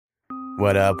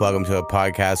What up? Welcome to a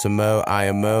podcast with Mo. I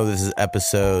am Mo. This is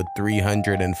episode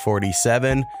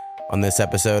 347. On this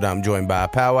episode, I'm joined by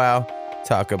Powwow.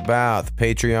 Talk about the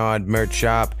Patreon merch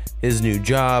shop, his new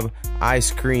job, ice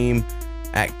cream,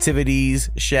 activities,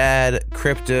 Shad,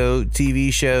 crypto,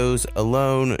 TV shows,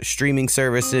 alone, streaming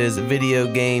services,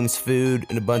 video games, food,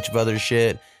 and a bunch of other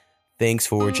shit. Thanks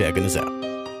for checking us out.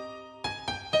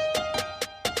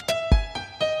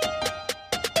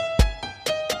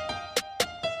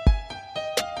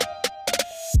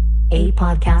 A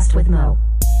podcast with Mo.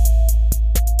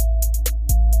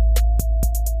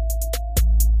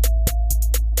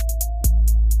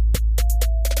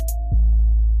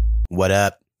 What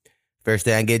up? First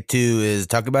thing I get to is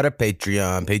talk about our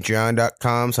Patreon.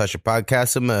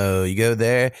 Patreon.com/podcast with Mo. You go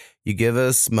there, you give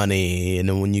us money, and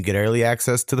then when you get early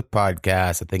access to the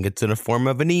podcast, I think it's in the form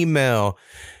of an email.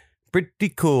 Pretty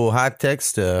cool, high-tech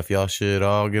stuff. Y'all should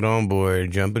all get on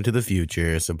board, jump into the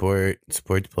future, support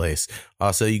the place.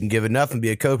 Also, you can give enough and be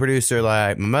a co-producer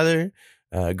like my mother,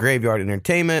 Graveyard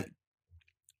Entertainment,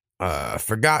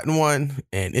 Forgotten One,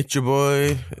 and It's Your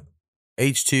Boy,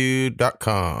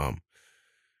 H2.com.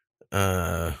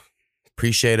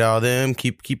 Appreciate all them.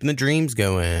 Keeping the dreams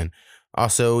going.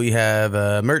 Also, we have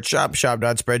a merch shop,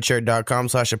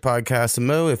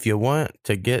 shop.spreadshirt.com/a-podcast-mo. If you want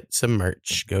to get some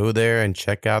merch, go there and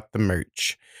check out the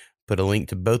merch. Put a link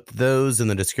to both of those in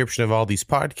the description of all these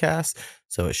podcasts,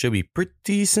 so it should be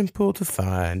pretty simple to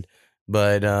find.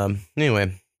 But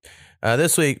anyway,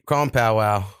 this week, calling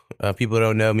Powwow. People who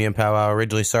don't know, me and Powwow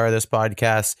originally started this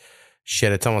podcast.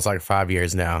 Shit, it's almost like 5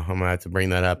 years now. I'm gonna have to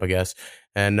bring that up, I guess.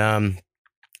 And then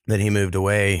he moved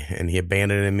away and he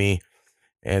abandoned me.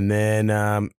 And then,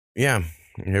 yeah,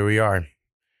 here we are.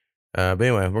 But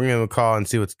anyway, we're going to call and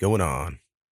see what's going on.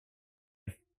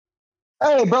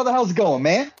 Hey, brother, how's it going,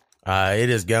 man?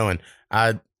 It is going.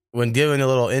 When doing a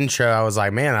little intro, I was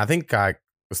like, man, I think so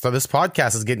this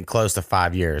podcast is getting close to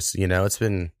 5 years. You know, it's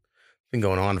been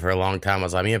going on for a long time. I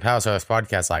was like, me and Pal started this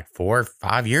podcast like 4 or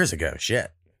 5 years ago.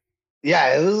 Shit.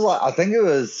 Yeah, it was like, I think it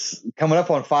was coming up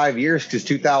on 5 years because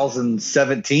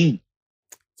 2017.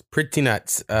 It's pretty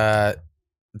nuts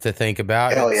to think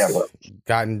about. Hell yeah, bro.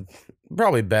 Gotten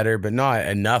probably better, but not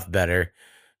enough better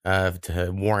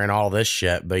to warrant all this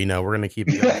shit. But, you know, we're going to keep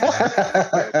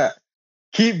going.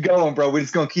 Keep going, bro. We're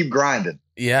just going to keep grinding.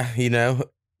 Yeah, you know,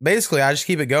 basically, I just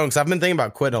keep it going because I've been thinking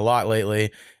about quitting a lot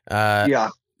lately. Yeah.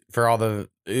 For all the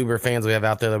Uber fans we have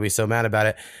out there, they'll be so mad about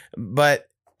it. But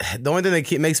the only thing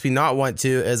that makes me not want to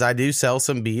is I do sell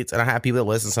some beats and I have people that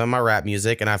listen to some of my rap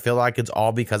music, and I feel like it's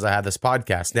all because I have this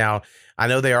podcast. Now, I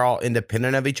know they are all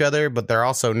independent of each other, but they're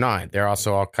also not. They're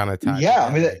also all kind of tied together.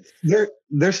 I mean,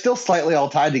 they're still slightly all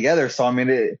tied together. So, I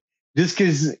mean, just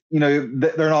because, you know,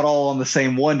 they're not all on the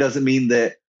same one doesn't mean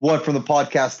that one from the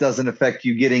podcast doesn't affect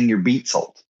you getting your beat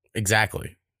sold.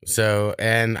 Exactly. So,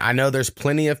 and I know there's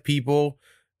plenty of people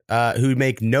who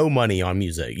make no money on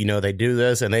music. You know, they do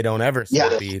this and they don't ever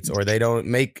sell beats, or they don't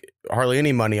make hardly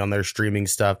any money on their streaming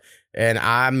stuff. And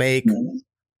I make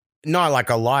not like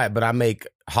a lot, but I make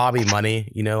hobby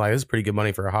money. You know, like it's pretty good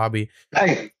money for a hobby.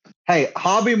 Hey,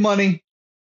 hobby money,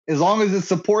 as long as it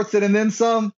supports it and then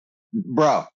some,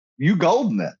 bro, you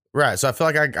golden it. Right. So I feel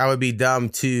like I would be dumb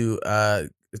to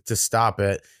stop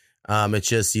it. It's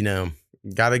just, you know,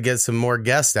 got to get some more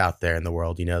guests out there in the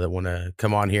world, you know, that want to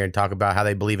come on here and talk about how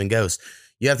they believe in ghosts.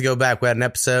 You have to go back. We had an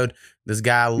episode. This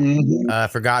guy,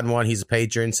 Forgotten One, he's a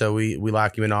patron, so we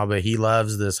like him and all, but he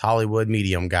loves this Hollywood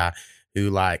medium guy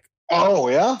who like,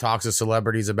 talks to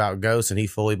celebrities about ghosts, and he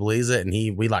fully believes it. And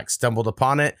we like stumbled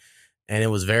upon it, and it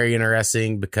was very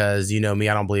interesting because, you know me,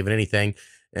 I don't believe in anything.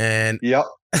 And I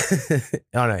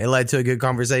don't know, it led to a good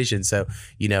conversation. So,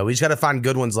 you know, we just got to find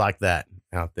good ones like that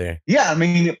out there. Yeah, I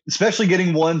mean, especially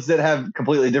getting ones that have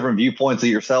completely different viewpoints of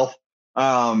yourself.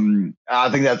 I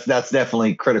think that's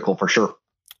definitely critical for sure.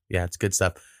 Yeah, it's good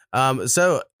stuff.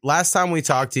 So last time we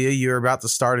talked to you, you were about to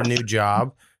start a new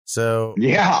job. So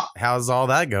yeah, how's all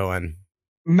that going?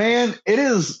 Man, it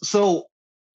is. So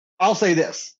I'll say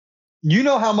this. You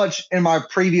know how much in my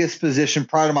previous position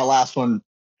prior to my last one,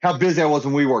 how busy I was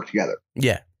when we worked together.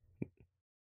 Yeah.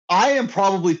 I am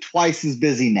probably twice as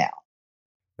busy now.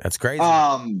 That's crazy.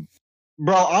 Bro,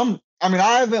 I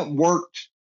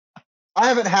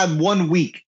haven't had 1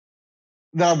 week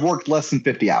that I've worked less than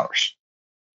 50 hours.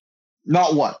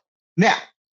 Not one. Now,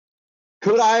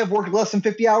 could I have worked less than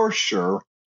 50 hours? Sure.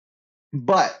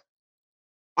 But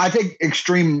I take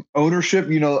extreme ownership,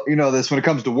 you know this when it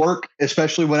comes to work,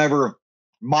 especially whenever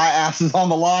my ass is on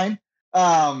the line.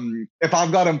 If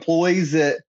I've got employees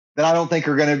that I don't think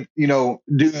are going to,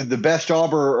 do the best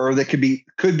job or that could be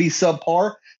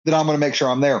subpar, then I'm going to make sure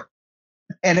I'm there.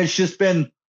 And it's just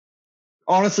been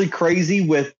honestly crazy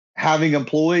with having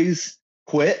employees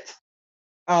quit.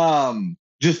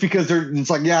 Just because it's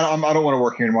like, yeah, I don't want to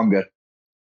work here anymore. I'm good.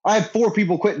 I had 4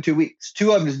 people quit in 2 weeks.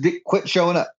 2 of them just quit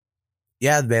showing up.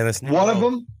 Yeah, man. That's One of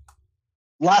them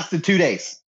lasted 2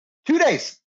 days. 2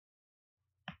 days.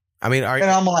 I mean, And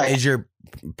I'm like, is your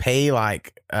pay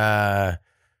like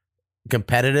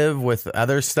competitive with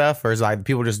other stuff, or is like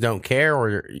people just don't care,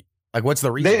 or like what's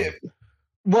the reason?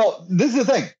 Well, this is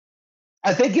the thing.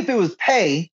 I think if it was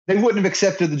pay, they wouldn't have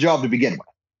accepted the job to begin with.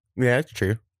 Yeah, it's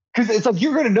true. Because it's like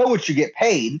you're going to know what you get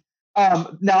paid.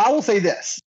 Now, I will say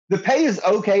this: the pay is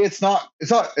okay. It's not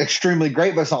extremely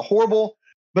great, but it's not horrible.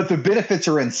 But the benefits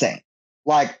are insane.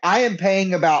 Like I am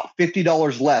paying about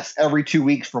 $50 less every 2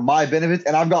 weeks for my benefits,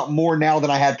 and I've got more now than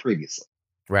I had previously.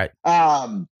 Right.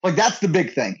 Like that's the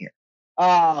big thing here.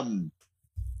 But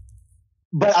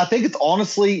I think it's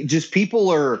honestly just people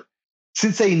are,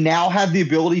 since they now have the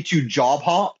ability to job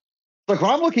hop. Like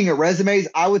when I'm looking at resumes,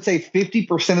 I would say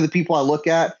 50% of the people I look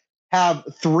at have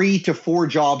 3 to 4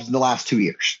 jobs in the last 2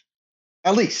 years.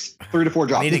 At least 3 to 4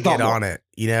 jobs. I need to get on it.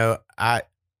 You know,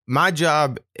 my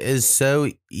job is so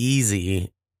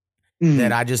easy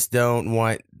that I just don't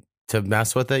want to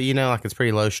mess with it. You know, like it's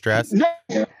pretty low stress.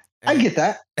 Yeah, I get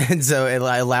that. And so it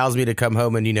allows me to come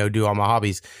home and, you know, do all my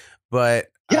hobbies. But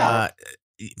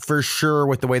for sure,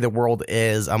 with the way the world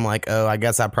is, I'm like, oh, I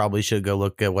guess I probably should go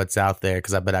look at what's out there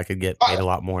because I bet I could get paid a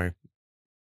lot more.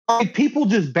 People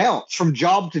just bounce from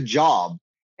job to job.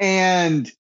 And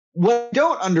what I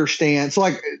don't understand, so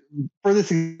like for this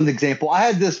example, I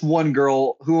had this one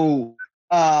girl who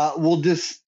will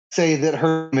just say that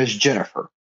her name is Jennifer,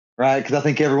 right? Because I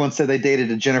think everyone said they dated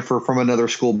a Jennifer from another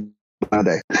school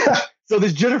nowadays. So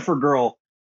this Jennifer girl,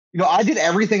 you know, I did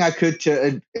everything I could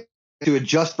to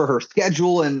adjust for her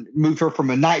schedule and move her from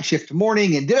a night shift to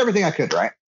morning and did everything I could,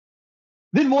 right?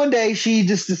 Then one day she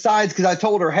just decides, because I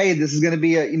told her, hey, this is going to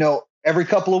be every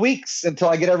couple of weeks until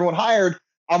I get everyone hired,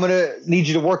 I'm going to need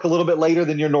you to work a little bit later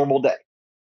than your normal day.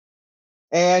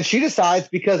 And she decides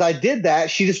because I did that,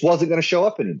 she just wasn't going to show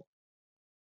up anymore.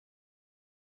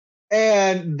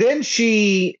 And then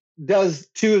she does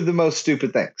 2 of the most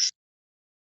stupid things.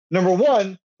 Number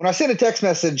one, when I send a text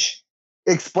message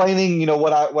explaining, you know,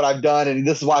 what I've done, and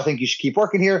this is why I think you should keep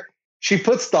working here, she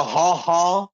puts the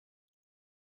ha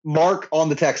mark on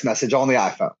the text message on the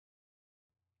iPhone.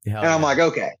 And I'm like,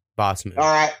 okay. Boss move. All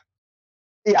right.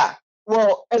 Yeah.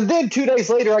 Well, and then 2 days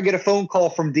later, I get a phone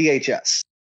call from DHS.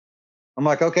 I'm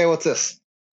like, okay, what's this?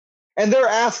 And they're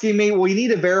asking me, well, you need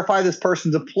to verify this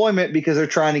person's employment because they're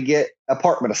trying to get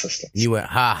apartment assistance. You went,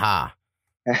 ha ha.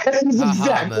 That's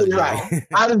exactly right.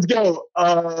 I just go,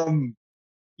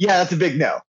 yeah, that's a big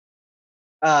no.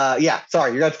 Yeah,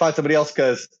 sorry, you're going to have to find somebody else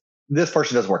because this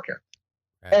person doesn't work here.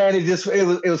 Right. And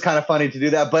it was kind of funny to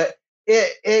do that, but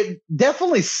it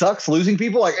definitely sucks losing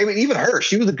people. Like, I mean, even her,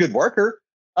 she was a good worker.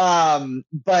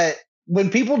 But when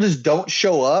people just don't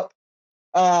show up,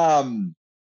 I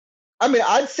mean,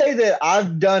 I'd say that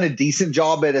I've done a decent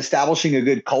job at establishing a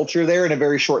good culture there in a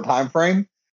very short time frame.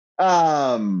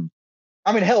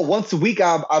 I mean, hell, once a week,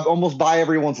 I almost buy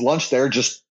everyone's lunch there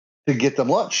just to get them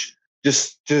lunch,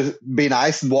 just to be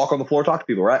nice and walk on the floor, talk to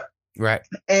people, right? Right.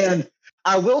 And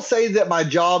I will say that my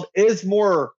job is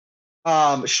more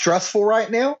stressful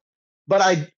right now,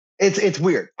 but it's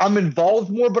weird. I'm involved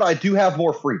more, but I do have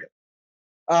more freedom.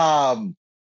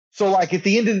 So like at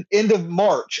the end of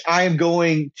March, I am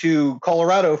going to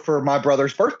Colorado for my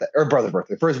brother's birthday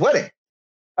for his wedding.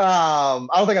 I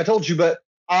don't think I told you, but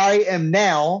I am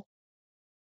now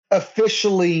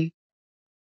officially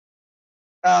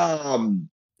gonna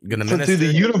minister through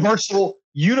the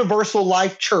Universal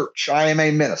Life Church. I am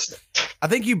a minister. I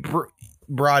think you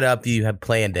brought up you had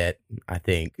planned it. I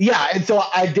think. Yeah, and so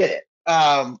I did it.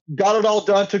 Got it all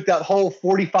done. Took that whole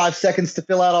 45 seconds to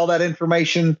fill out all that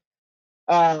information.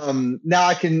 Now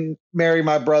I can marry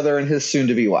my brother and his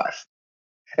soon-to-be wife.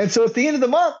 And so at the end of the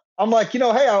month, I'm like, hey,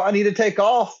 I need to take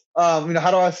off. How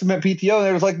do I submit PTO? And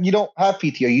they was like, you don't have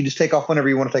PTO. You just take off whenever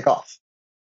you want to take off.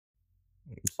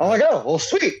 I'm like, oh, well,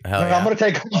 sweet. Yeah. I'm going to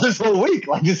take off this whole week.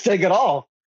 Like, just take it off.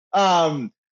 So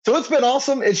it's been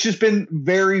awesome. It's just been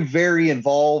very, very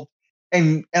involved.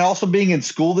 And also being in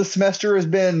school this semester has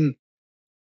been,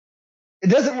 it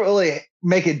doesn't really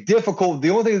make it difficult. The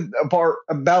only thing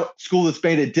about school that's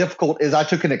made it difficult is I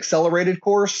took an accelerated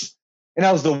course, and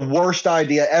that was the worst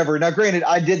idea ever. Now, granted,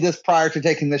 I did this prior to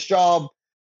taking this job,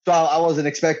 so I wasn't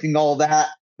expecting all that.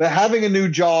 But having a new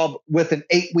job with an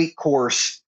 8-week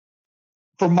course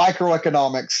for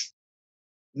microeconomics,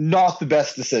 not the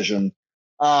best decision.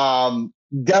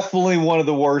 Definitely one of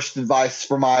the worst advice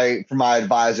for my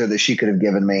advisor that she could have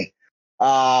given me.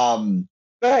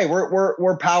 But hey,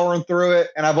 we're powering through it,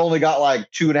 and I've only got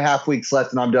like 2.5 weeks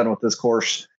left, and I'm done with this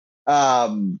course.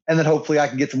 And then hopefully I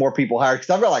can get some more people hired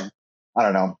because I've got like, I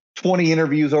don't know, 20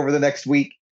 interviews over the next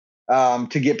week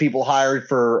to get people hired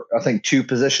for, I think 2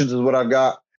 positions is what I've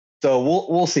got. So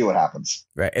we'll see what happens.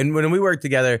 Right. And when we work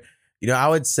together, you know, I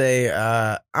would say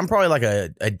I'm probably like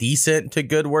a decent to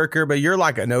good worker, but you're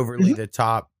like an overly the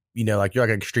top, you know, like you're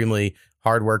like an extremely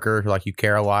hard worker, like you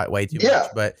care a lot, way too much.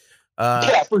 But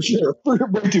yeah, for sure.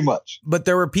 Way too much. But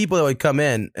there were people that would come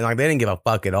in and like they didn't give a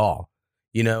fuck at all,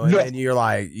 you know, and then you're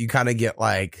like, you kind of get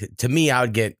like, to me, I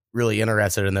would get really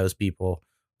interested in those people.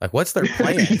 Like, what's their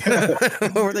plan?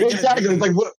 What were they exactly.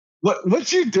 Like,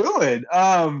 what you doing?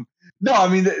 No, I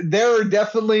mean, there are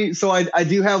definitely, so I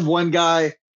do have one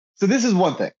guy. So this is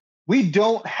one thing. We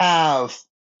don't have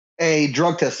a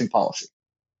drug testing policy.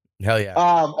 Hell yeah.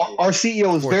 Our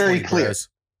CEO is very clear. Bros.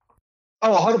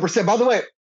 Oh, 100%. By the way,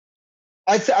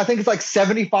 I think it's like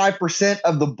 75%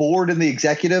 of the board and the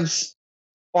executives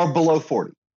are below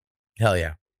 40. Hell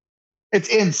yeah. It's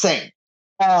insane.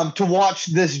 To watch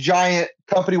this giant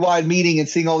company-wide meeting and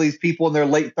seeing all these people in their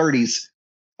late 30s.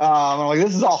 I'm like,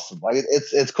 this is awesome. Like,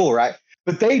 it's cool, right?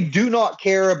 But they do not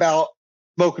care about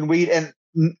smoking weed. And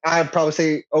I'd probably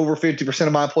say over 50%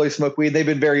 of my employees smoke weed. They've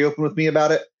been very open with me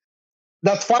about it.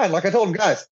 That's fine. Like I told them,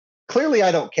 guys, clearly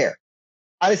I don't care.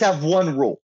 I just have one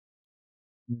rule.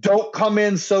 Don't come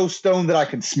in so stoned that I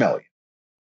can smell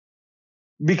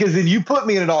you. Because then you put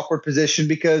me in an awkward position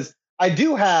because I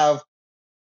do have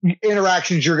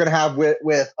interactions you're going to have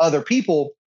with other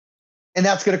people, and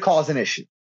that's going to cause an issue.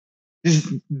 Just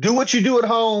do what you do at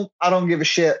home. I don't give a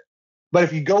shit. But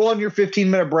if you go on your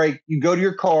 15-minute break, you go to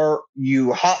your car, you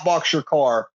hotbox your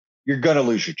car, you're going to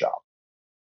lose your job.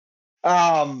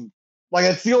 Like,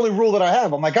 it's the only rule that I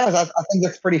have. I'm like, guys, I think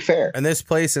that's pretty fair. And this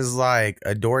place is like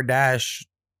a DoorDash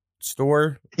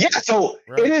store? Yeah, so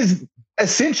It is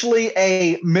essentially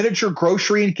a miniature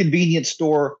grocery and convenience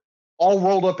store all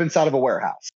rolled up inside of a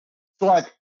warehouse. So, like,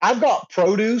 I've got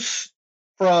produce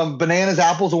from bananas,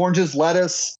 apples, oranges,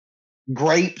 lettuce,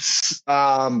 grapes,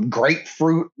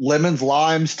 grapefruit, lemons,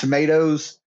 limes,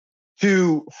 tomatoes,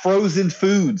 to frozen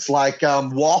foods like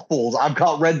waffles. I've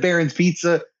got Red Baron's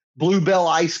pizza, Bluebell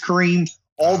ice cream,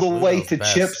 all the way to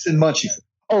chips and munchies.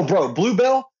 Oh, bro,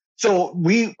 Bluebell. So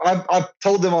I've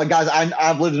told them, like, guys,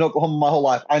 I've lived in Oklahoma my whole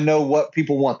life. I know what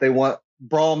people want. They want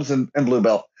Brahms and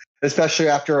Bluebell, especially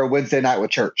after a Wednesday night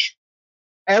with church.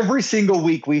 Every single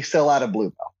week we sell out of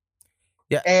Bluebell.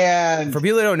 Yeah. And for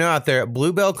people that don't know out there,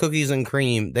 Bluebell cookies and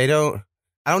cream, I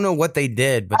don't know what they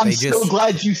did, but I'm so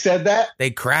glad you said that.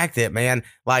 They cracked it, man.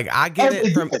 Like, I get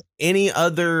it from any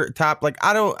other top. Like,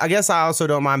 I guess I also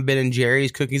don't mind Ben and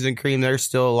Jerry's cookies and cream. They're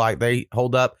still like, they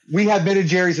hold up. We had Ben and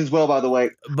Jerry's as well, by the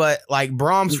way. But like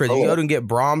Brahms, you go and get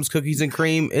Brahms cookies and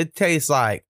cream. It tastes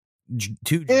like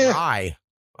too dry.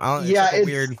 It's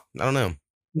weird. I don't know.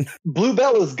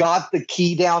 Bluebell has got the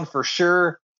key down for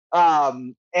sure.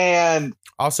 And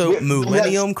also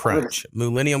Millennium Crunch.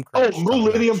 Millennium Crunch. Oh,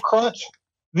 Millennium Crunch.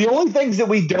 The only things that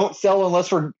we don't sell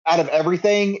unless we're out of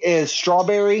everything is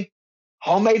strawberry,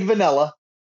 homemade vanilla,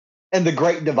 and the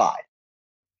Great Divide.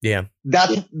 Yeah.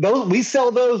 Those we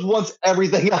sell those once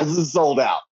everything else is sold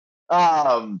out.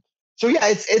 So yeah,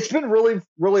 it's been really,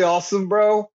 really awesome,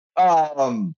 bro.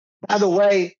 By the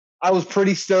way, I was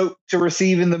pretty stoked to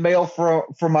receive in the mail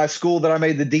from my school that I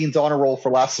made the Dean's Honor Roll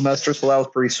for last semester, so that was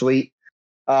pretty sweet.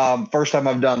 First time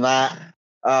I've done that.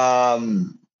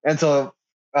 And so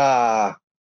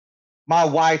my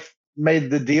wife made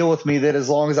the deal with me that as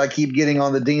long as I keep getting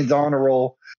on the Dean's Honor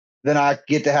Roll, then I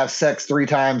get to have sex 3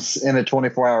 times in a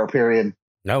 24-hour period.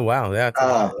 Oh, wow. That's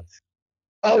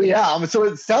oh, yeah. So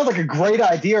it sounds like a great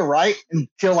idea, right?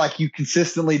 Until like you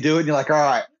consistently do it and you're like, all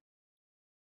right,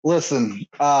 listen.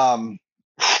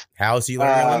 How's you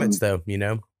learn your limits, though, you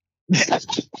know?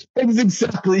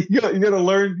 Exactly. You got to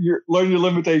learn your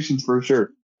limitations for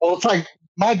sure. Well, it's like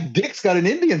my dick's got an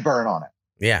Indian burn on it.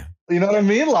 Yeah. You know what I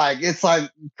mean? Like, it's like,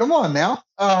 come on now.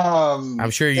 I'm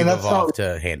sure you've evolved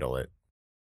to handle it.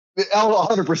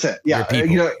 100%. Yeah.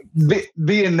 You know,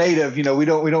 being native, you know, we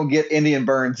don't get Indian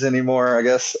burns anymore, I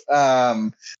guess.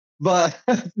 But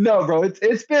no, bro,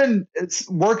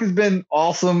 work has been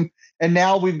awesome. And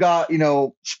now we've got, you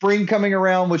know, spring coming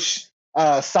around, which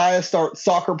Saya starts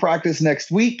soccer practice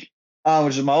next week,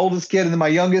 which is my oldest kid. And then my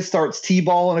youngest starts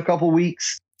T-ball in a couple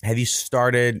weeks. Have you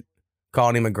started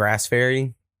calling him a grass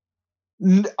fairy?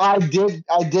 I did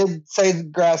say the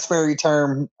grass fairy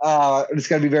term. I just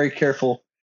got to be very careful.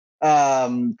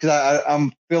 Because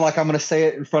I feel like I'm going to say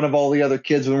it in front of all the other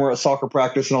kids when we're at soccer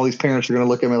practice, and all these parents are going to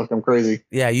look at me like I'm crazy.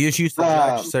 Yeah, you just used to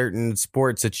judge certain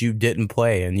sports that you didn't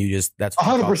play, and that's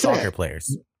what you call soccer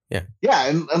players. Yeah, yeah,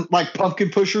 and like pumpkin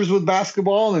pushers with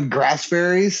basketball and grass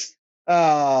fairies.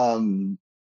 Yeah,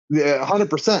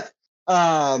 100%.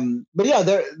 But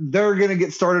yeah, they're going to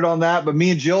get started on that. But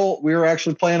me and Jill, we were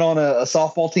actually playing on a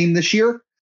softball team this year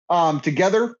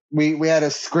together. We had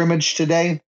a scrimmage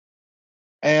today.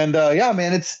 And yeah,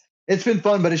 man, it's been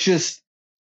fun, but it's just,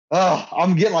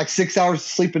 I'm getting like 6 hours of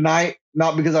sleep a night,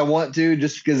 not because I want to,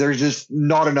 just because there's just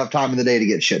not enough time in the day to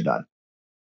get shit done.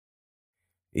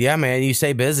 Yeah, man, you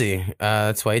stay busy.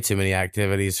 That's way too many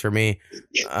activities for me.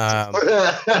 I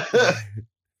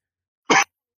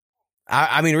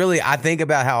mean, really, I think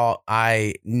about how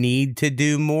I need to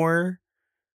do more,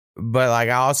 but like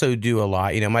I also do a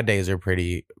lot. You know, my days are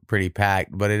pretty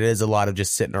packed, but it is a lot of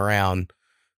just sitting around,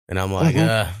 and I'm like,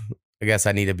 I guess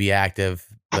I need to be active.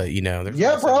 But you know, there's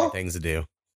so many things to do.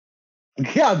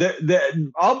 Yeah,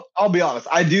 I'll be honest,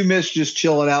 I do miss just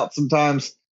chilling out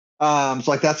sometimes. So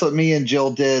like that's what me and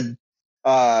Jill did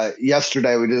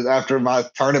yesterday. We did after my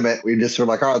tournament. We just were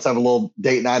like, all right, let's have a little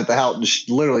date night at the house and just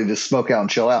literally just smoke out and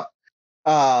chill out.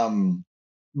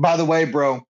 By the way,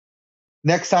 bro,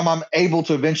 next time I'm able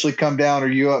to eventually come down or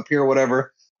you up here or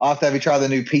whatever, I'll have to have you try the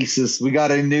new pieces. We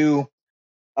got a new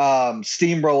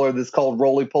steamroller that's called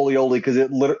Roly Poly Oly because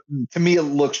to me it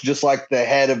looks just like the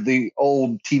head of the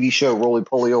old TV show Roly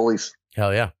Poly Olies.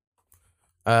 Hell yeah.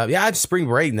 Yeah, I have spring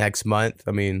break next month.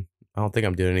 I mean, I don't think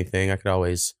I'm doing anything. I could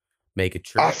always make a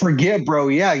trip. I forget, bro.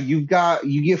 Yeah, you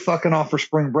get fucking off for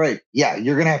spring break. Yeah,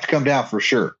 you're gonna have to come down for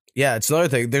sure. Yeah, it's another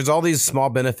thing. There's all these small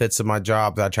benefits of my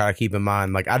job that I try to keep in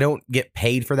mind. Like I don't get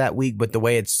paid for that week, but the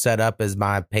way it's set up is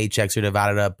my paychecks are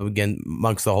divided up again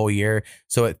amongst the whole year.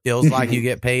 So it feels like you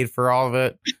get paid for all of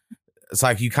it. It's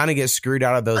like you kind of get screwed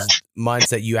out of those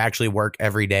months that you actually work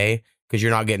every day because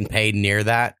you're not getting paid near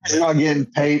that. You're not getting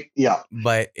paid. Yeah.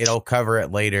 But it'll cover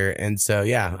it later. And so,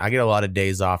 yeah, I get a lot of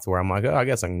days off where I'm like, I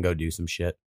guess I can go do some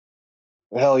shit.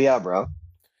 Hell yeah, bro.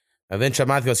 Eventually, I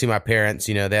might have to go see my parents.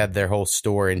 You know, they have their whole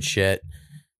store and shit.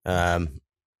 Yeah,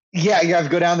 you guys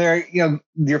go down there. You know,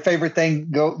 your favorite thing,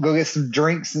 go get some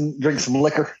drinks and drink some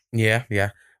liquor. Yeah.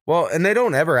 Well, and they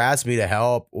don't ever ask me to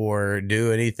help or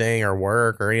do anything or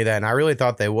work or any of that. And I really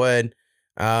thought they would.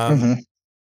 But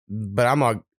I'm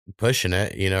not pushing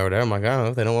it, you know. I'm like, oh,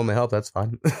 if they don't want my help, that's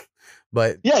fine.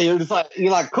 But yeah, you're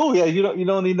like, cool. Yeah, you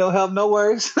don't need no help, no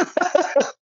worries.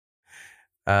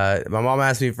 My mom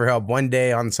asked me for help one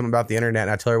day on something about the internet,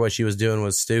 and I told her what she was doing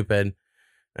was stupid.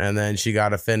 And then she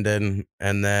got offended.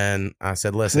 And then I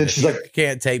said, listen, if you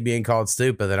can't take being called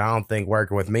stupid, then I don't think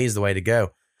working with me is the way to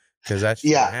go. Because that's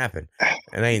just gonna happen.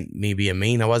 It ain't me being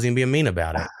mean. I wasn't even being mean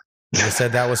about it. I just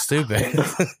said that was stupid.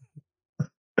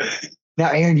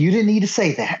 Now, Aaron, you didn't need to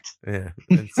say that. Yeah.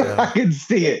 I can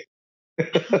see it.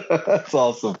 That's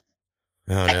awesome.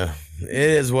 I don't know. It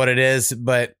is what it is,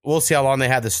 but we'll see how long they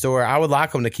have the store. I would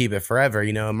like them to keep it forever.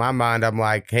 You know, in my mind, I'm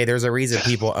like, hey, there's a reason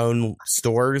people own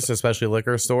stores, especially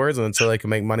liquor stores, and so they can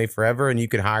make money forever, and you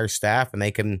can hire staff,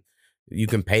 and you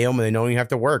can pay them, and they don't even have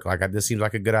to work. Like, this seems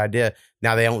like a good idea.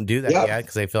 Now they don't do that yet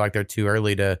because they feel like they're too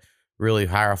early to really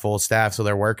hire a full staff, so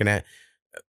they're working it.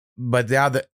 But now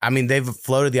they've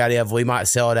floated the idea of we might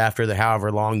sell it after the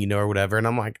however long, you know, or whatever. And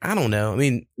I'm like, I don't know. I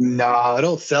mean, no, I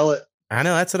don't sell it. I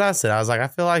know, that's what I said. I was like, I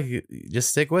feel like you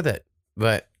just stick with it.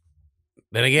 But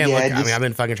then again, I've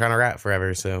been fucking trying to rap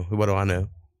forever. So what do I know?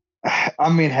 I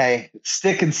mean, hey,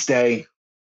 stick and stay.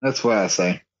 That's what I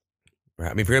say. Right.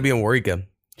 I mean, if you're gonna be in Warwick,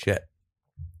 shit.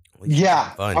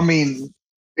 Yeah, I mean,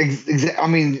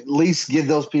 at least give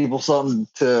those people something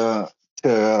to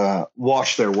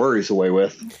wash their worries away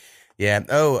with. Yeah.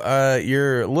 Oh,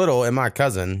 you're Little and my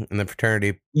cousin in the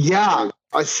fraternity. Yeah,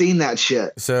 I've seen that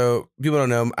shit. So people don't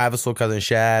know, I have a little cousin,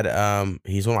 Shad.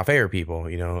 He's one of my favorite people,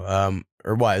 you know,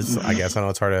 or was, I guess. I know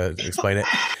it's hard to explain it.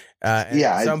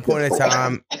 At some point in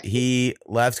time, he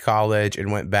left college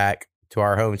and went back to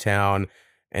our hometown.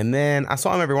 And then I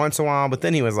saw him every once in a while, but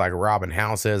then he was like robbing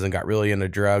houses and got really into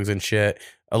drugs and shit,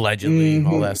 allegedly,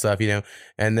 all that stuff, you know.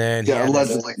 And then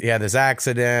he had this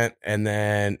accident, and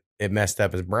then it messed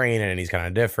up his brain, and he's kind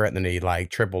of different. And then he like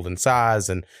tripled in size.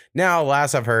 And now,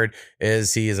 last I've heard,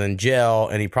 is he's in jail,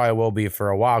 and he probably will be for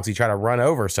a while because he tried to run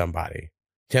over somebody.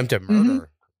 Attempted murder,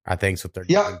 I think is what they're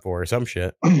going for, or some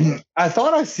shit. I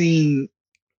thought I seen.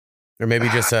 Or maybe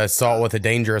just assault with a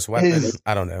dangerous weapon.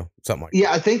 I don't know. Something like that.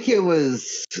 Yeah, I think it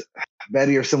was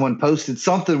Betty or someone posted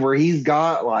something where he's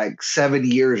got like 7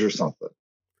 years or something.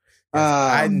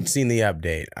 I hadn't seen the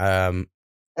update.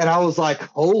 And I was like,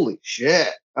 holy shit.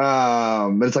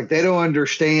 But it's like they don't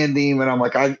understand him. And I'm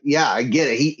like, I get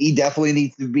it. He definitely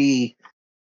needs to be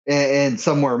in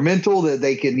somewhere mental that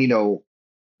they can,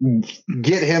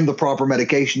 get him the proper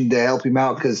medication to help him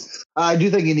out, because I do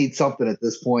think he needs something at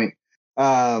this point.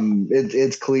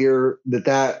 It's clear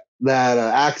that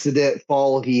accident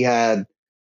fall he had,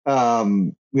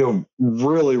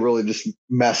 really, really just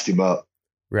messed him up.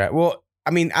 Right. Well,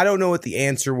 I mean, I don't know what the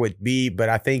answer would be, but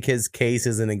I think his case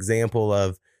is an example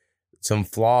of some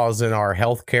flaws in our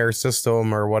healthcare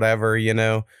system or whatever, in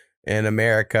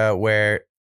America, where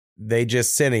they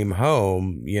just sent him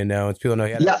home, and people know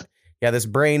he had this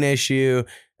brain issue.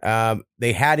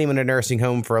 They had him in a nursing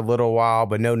home for a little while,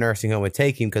 but no nursing home would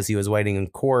take him because he was waiting in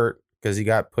court, because he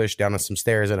got pushed down some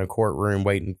stairs in a courtroom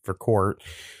waiting for court,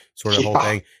 sort of whole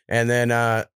thing. And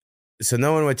then, so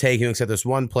no one would take him except this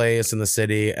one place in the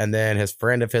city. And then his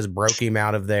friend of his broke him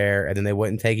out of there, and then they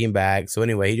wouldn't take him back. So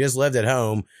anyway, he just lived at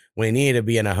home when he needed to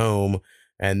be in a home.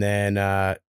 And then,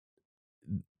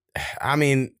 I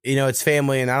mean, it's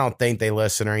family, and I don't think they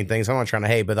listen or anything, so I'm not trying to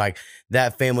hate, but like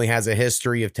that family has a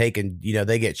history of taking,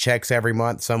 they get checks every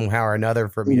month somehow or another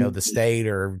from, the state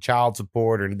or child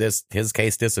support, or his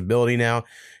case, disability now.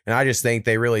 And I just think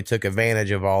they really took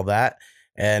advantage of all that.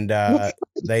 And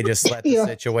they just let the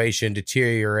situation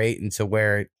deteriorate into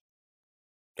where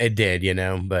it did,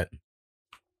 but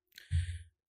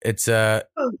it's sad,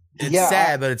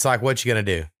 but it's like, what you going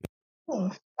to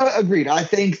do? Agreed. I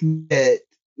think that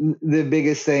the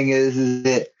biggest thing is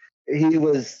that he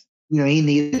was, he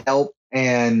needed help,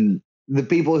 and the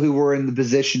people who were in the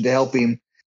position to help him,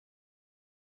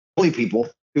 only people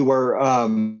who were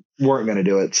weren't going to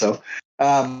do it. So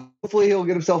hopefully he'll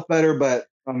get himself better, but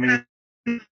I mean,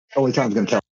 only time's going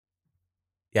to tell.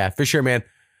 Yeah, for sure, man.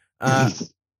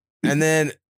 And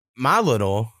then my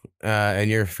little and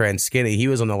your friend Skinny, he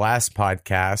was on the last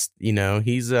podcast.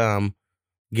 He's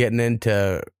getting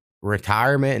into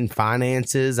retirement and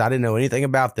finances. I didn't know anything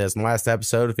about this in the last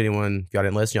episode. If y'all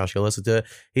didn't listen, y'all should listen to it.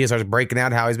 He starts breaking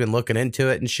out how he's been looking into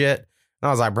it and shit. And I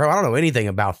was like, bro, I don't know anything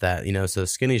about that. So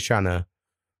Skinny's trying to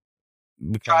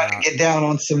get down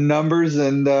on some numbers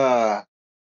and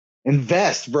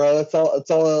invest, bro. That's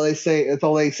all they say. That's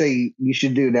all they say you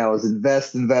should do now is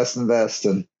invest.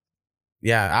 And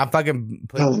yeah, I fucking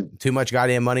put too much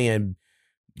goddamn money in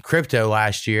crypto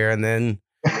last year, and then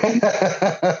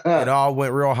it all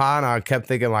went real high, and I kept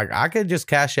thinking like I could just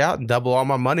cash out and double all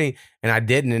my money, and I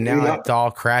didn't, and now it's all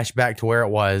crashed back to where it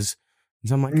was.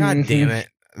 So I'm like, God damn it,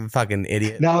 I'm a fucking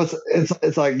idiot. Now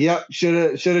it's like, yep,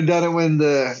 should have done it when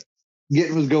the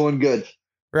getting was going good.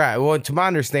 Right. Well, to my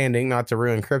understanding, not to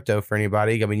ruin crypto for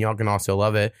anybody, I mean, y'all can also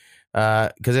love it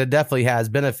because it definitely has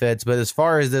benefits. But as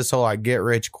far as this whole like get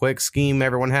rich quick scheme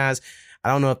everyone has, I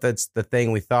don't know if that's the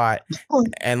thing we thought.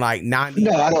 And like 90,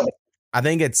 no, I don't. I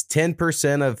think it's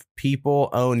 10% of people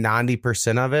own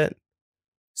 90% of it.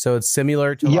 So it's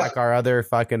similar to like our other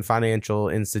fucking financial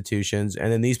institutions. And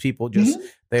then these people just,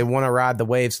 they want to ride the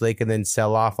wave so they can then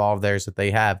sell off all of theirs that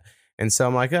they have. And so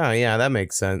I'm like, oh yeah, that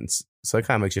makes sense. So it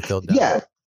kind of makes you feel dumb. Yeah.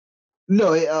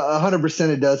 No, 100%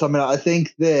 it does. I mean, I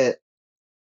think the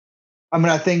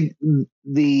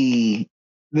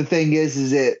thing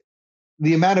is that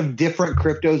the amount of different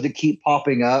cryptos that keep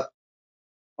popping up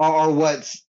are what,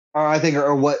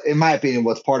 in my opinion,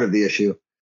 what's part of the issue.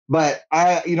 But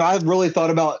I really thought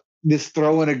about just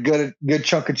throwing a good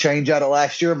chunk of change out of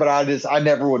last year, but I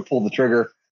never would pull the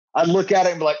trigger. I'd look at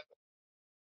it and be like,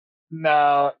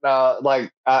 no,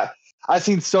 like I've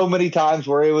seen so many times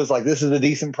where it was like, this is a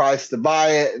decent price to buy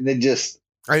it. And then just,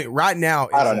 I mean, right now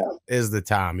is the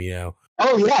time,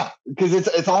 Oh yeah. Cause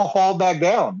it's all fall back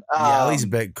down. Yeah, at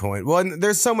least Bitcoin. Well, and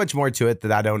there's so much more to it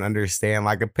that I don't understand.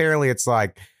 Like apparently it's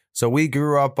like, so we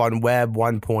grew up on Web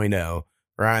 1.0,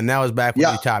 right? And that was back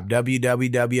when we typed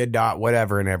www dot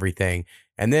whatever and everything.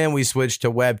 And then we switched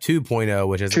to Web 2.0,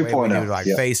 which is the way we do like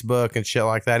Facebook and shit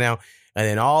like that now. And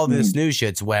then all this new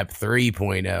shit's Web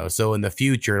 3.0. So in the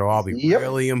future, it'll all be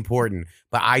really important.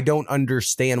 But I don't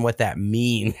understand what that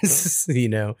means,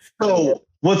 So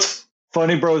what's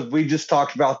funny, bro, is we just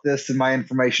talked about this in my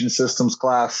information systems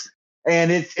class.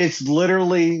 And it's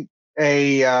literally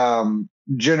a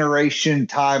generation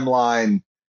timeline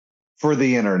for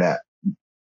the internet.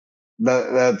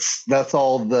 That's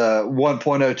all the 1.0,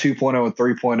 2.0, and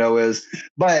 3.0 is.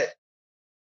 But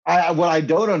what I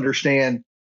don't understand,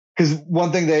 because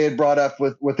one thing they had brought up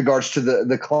with regards to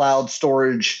the cloud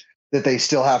storage, that they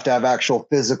still have to have actual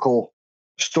physical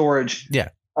storage. Yeah.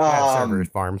 Server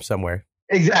farm somewhere.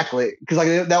 Exactly. Because like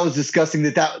that was discussing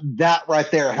that right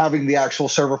there, having the actual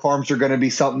server farms are going to be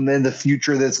something in the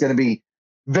future that's going to be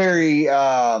very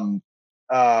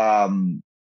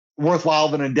worthwhile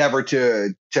of an endeavor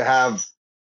to have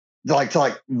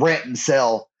to rent and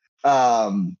sell.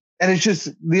 And it's just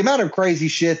the amount of crazy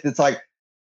shit that's like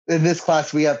in this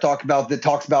class we have talked about that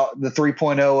talks about the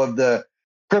 3.0 of the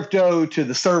crypto to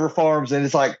the server farms. And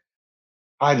it's like,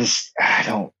 I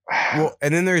don't. Well,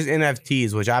 and then there's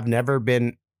NFTs, which I've never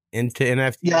been into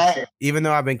NFTs. Yeah. Even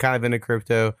though I've been kind of into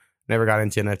crypto, never got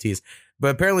into NFTs.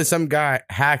 But apparently some guy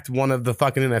hacked one of the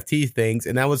fucking NFT things,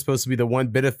 and that was supposed to be the one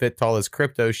benefit to all this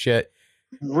crypto shit.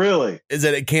 Really? Is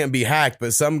that it can't be hacked,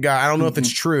 but some guy, I don't know if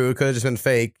it's true, it could have just been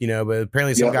fake, but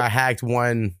apparently some guy hacked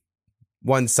one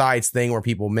site's thing where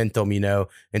people mint them,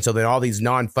 and so then all these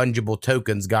non-fungible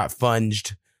tokens got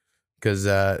funged because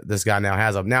this guy now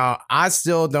has them. Now, I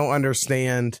still don't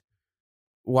understand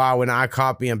why when I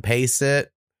copy and paste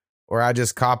it, or I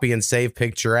just copy and save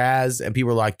picture as, and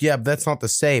people are like, yeah, but that's not the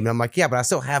same. And I'm like, yeah, but I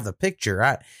still have the picture,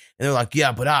 right? And they're like,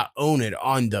 yeah, but I own it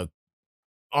on the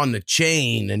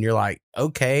chain. And you're like,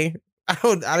 okay.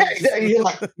 You're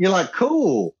like,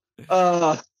 cool.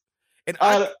 And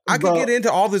I could get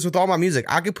into all this with all my music.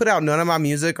 I could put out none of my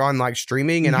music on like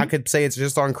streaming, and I could say it's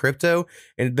just on crypto,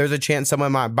 and there's a chance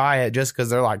someone might buy it just because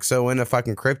they're like so into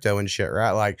fucking crypto and shit,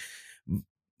 right? Like,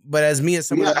 but as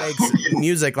someone that makes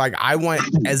music, like I want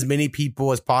as many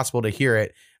people as possible to hear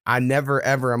it. I never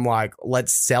ever am like,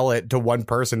 let's sell it to one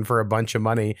person for a bunch of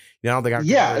money. I don't think I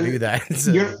can do that.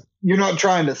 So. You're not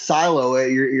trying to silo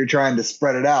it. You're trying to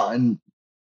spread it out. And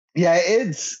yeah,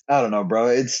 I don't know, bro.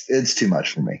 It's too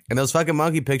much for me. And those fucking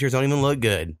monkey pictures don't even look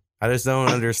good. I just don't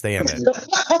understand it.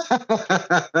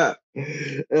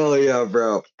 Hell yeah,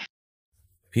 bro.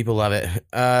 People love it.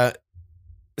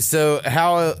 So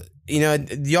how,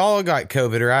 y'all got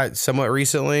COVID, right? Somewhat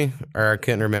recently, or I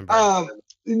couldn't remember.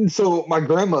 So my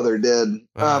grandmother did,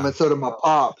 and so did my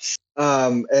pops.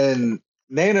 And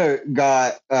Nana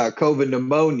got COVID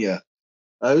pneumonia.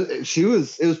 It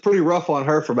was pretty rough on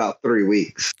her for about 3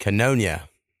 weeks. Canonia.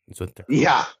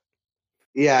 Yeah.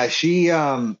 She,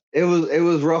 it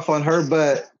was rough on her,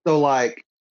 but so like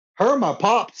her and my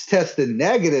pops tested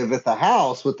negative at the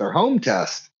house with their home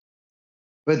test,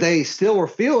 but they still were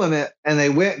feeling it. And they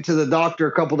went to the doctor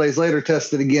a couple days later,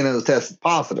 tested again, and was tested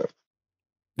positive.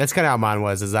 That's kind of how mine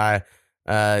was.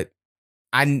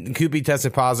 Koopy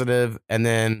tested positive, and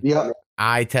then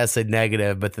I tested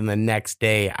negative, but then the next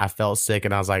day I felt sick,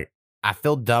 and I was like, I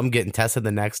feel dumb getting tested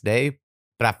the next day,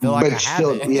 but I feel like I have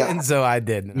it. Yeah. And so I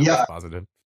did. And I was positive.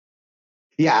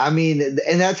 Yeah, I mean,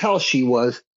 and that's how she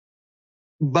was.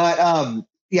 But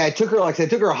it took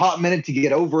her a hot minute to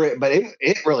get over it, but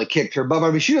it really kicked her butt. I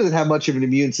mean, she doesn't have much of an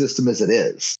immune system as it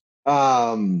is.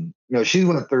 She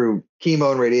went through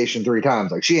chemo and radiation 3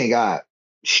 times. Like, she ain't got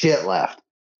shit left.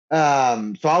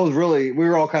 So we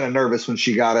were all kind of nervous when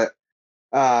she got it,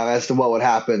 as to what would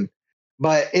happen,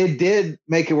 but it did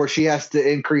make it where she has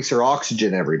to increase her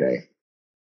oxygen every day.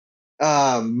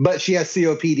 But she has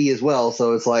COPD as well.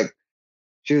 So it's like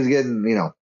she was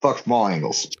getting, fucked from all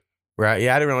angles. Right.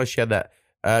 Yeah. I didn't realize she had that.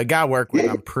 Guy I work with,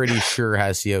 I'm pretty sure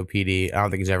has COPD. I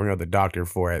don't think he's ever going to the doctor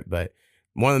for it, but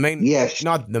one of the main,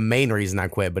 not the main reason I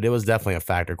quit, but it was definitely a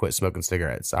factor. Quit smoking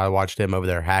cigarettes. I watched him over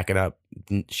there hacking up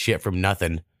shit from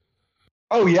nothing.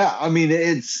 Oh yeah. I mean,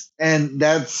 that's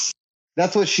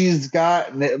what she's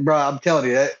got, bro. I'm telling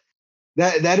you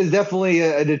that is definitely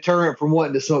a deterrent from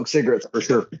wanting to smoke cigarettes for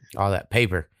sure. All that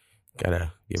paper,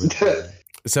 gotta give it.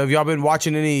 So have y'all been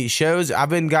watching any shows?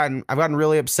 I've gotten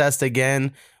really obsessed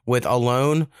again with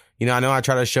Alone. I know I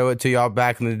tried to show it to y'all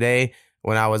back in the day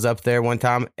when I was up there one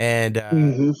time, and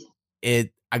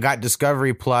I got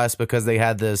Discovery Plus because they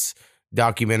had this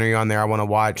documentary on there I want to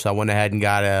watch, so I went ahead and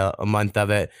got a month of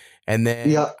it, and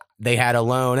then they had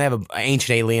Alone. They have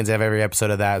Ancient Aliens. They have every episode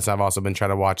of that, so I've also been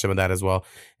trying to watch some of that as well.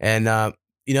 And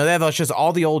they have just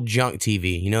all the old junk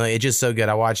TV. It's just so good.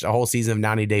 I watched a whole season of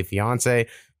 90 Day Fiance.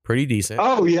 Pretty decent.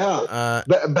 Oh yeah,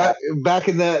 back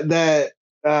in that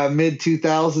mid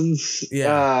 2000s,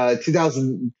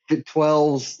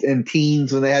 2012s and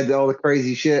teens when they had all the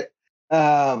crazy shit. We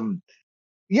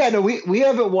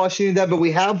haven't watched any of that, but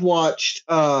we have watched.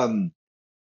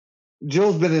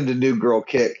 Jill's been into New Girl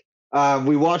kick.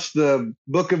 We watched the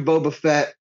Book of Boba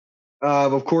Fett.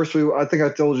 Of course, I think I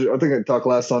told you. I think I talked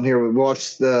last on here. We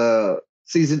watched the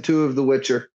season 2 of The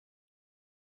Witcher.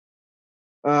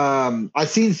 I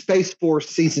seen Space Force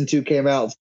season 2 came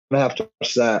out. I'm gonna have to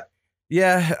watch that.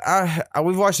 Yeah,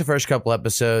 we've watched the first couple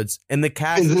episodes, and the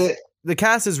cast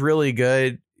is really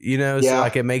good. So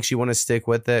like it makes you want to stick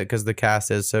with it because the cast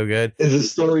is so good. Is the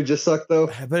story just suck though?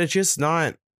 But it's just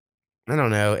not. I don't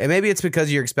know. And maybe it's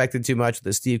because you're expecting too much with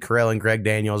the Steve Carell and Greg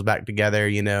Daniels back together,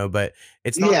 but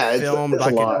it's not filmed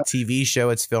like a TV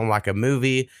show. It's filmed like a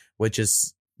movie, which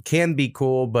is can be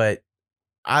cool, but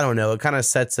I don't know. It kind of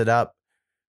sets it up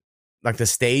like the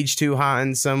stage too high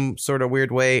in some sort of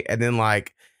weird way. And then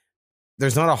like,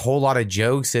 there's not a whole lot of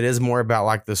jokes. It is more about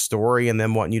like the story and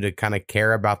then wanting you to kind of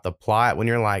care about the plot when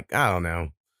you're like, I don't know.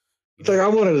 It's like, I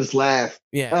want to just laugh.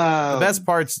 Yeah. The best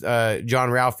part's John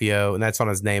Ralphio, and that's on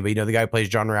his name, but you know, the guy who plays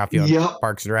John Ralphio in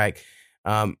Parks and Rec.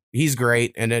 He's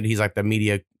great. And then he's like the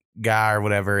media guy or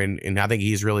whatever. And I think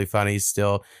he's really funny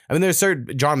still. I mean, there's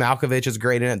certain John Malkovich is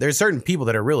great in it. There's certain people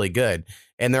that are really good.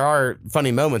 And there are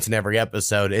funny moments in every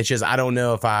episode. It's just, I don't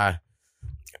know if I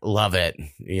love it,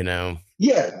 you know?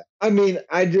 Yeah. I mean,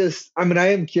 I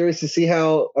am curious to see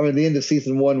how, the end of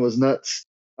season 1 was nuts.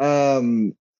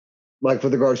 Like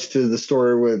with regards to the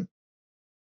story with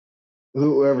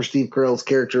whoever Steve Carell's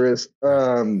character is.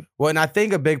 Well, and I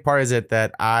think a big part is it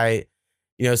that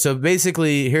so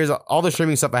basically here's all the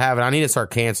streaming stuff I have, and I need to start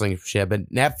canceling shit,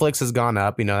 but Netflix has gone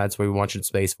up, that's what we want you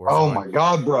Space Force. Oh my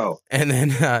God, bro. And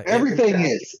then everything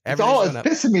is. It's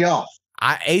pissing me off.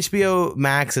 HBO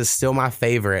Max is still my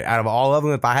favorite out of all of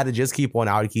them. If I had to just keep one,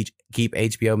 I would keep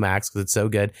HBO Max because it's so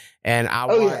good. And I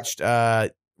watched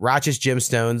Righteous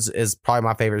Gemstones is probably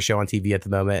my favorite show on TV at the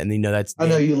moment. And that's I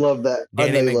know you love that.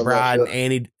 Danny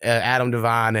McBride, Adam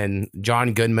Devine, and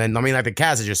John Goodman. I mean, like the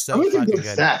cast is just so fucking good.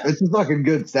 Staff. It's a fucking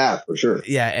good staff for sure.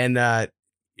 Yeah, and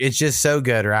it's just so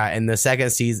good, right? And the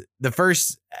second season, the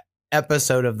first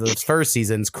episode of the first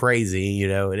season's crazy,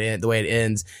 the way it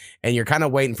ends, and you're kind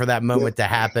of waiting for that moment to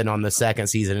happen on the second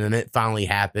season, and it finally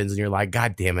happens, and you're like,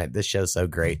 God damn it, this show's so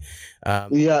great.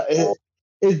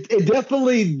 It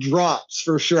definitely drops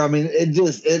for sure. I mean,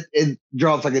 it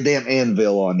drops like a damn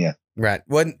anvil on you. Right.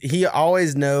 When he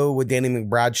always know with Danny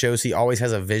McBride shows, he always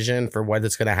has a vision for what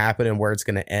it's going to happen and where it's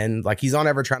going to end. Like he's not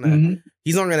ever trying to,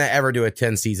 he's not going to ever do a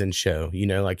 10 season show,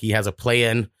 like he has a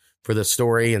plan for the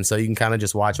story. And so you can kind of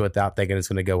just watch it without thinking it's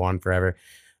going to go on forever.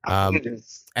 And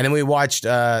then we watched,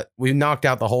 we knocked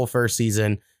out the whole first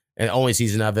season and only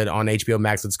season of it on HBO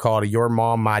Max. It's called Your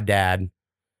Mom, My Dad.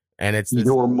 And it's this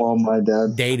Your Mom, My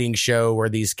Dad dating show where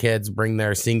these kids bring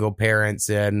their single parents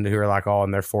in who are like all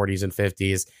in their 40s and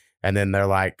 50s. And then they're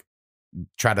like,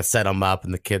 try to set them up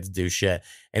and the kids do shit.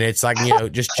 And it's like,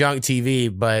 just junk TV,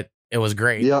 but it was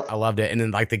great. Yep. I loved it. And then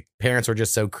like the parents were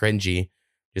just so cringy,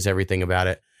 just everything about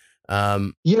it.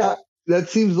 That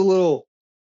seems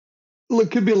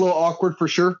could be a little awkward for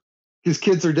sure. Because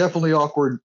kids are definitely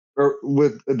awkward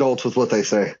with adults with what they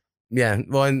say. Yeah.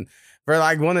 Well, and for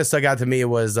like one that stuck out to me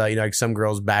was, like some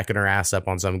girl's backing her ass up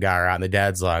on some guy, right? And the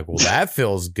dad's like, well, that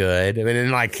feels good. I mean,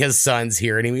 and like his son's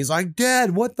hearing him. He's like,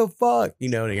 Dad, what the fuck?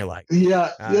 And you're like,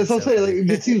 yeah, that's what I'm saying.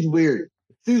 Like, it seems weird.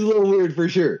 It seems a little weird for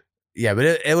sure. Yeah, but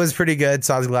it was pretty good.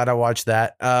 So I was glad I watched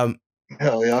that.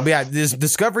 Hell yeah. But yeah, this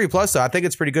Discovery Plus, though, I think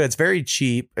it's pretty good. It's very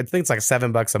cheap. I think it's like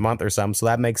 $7 a month or something. So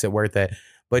that makes it worth it.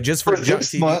 But just for junk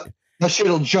this month, that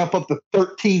shit'll jump up to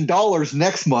 $13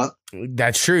 next month.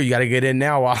 That's true. You got to get in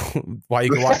now while you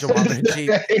can watch them while they're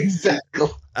cheap. Exactly.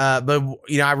 But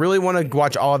I really want to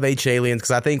watch all of H Aliens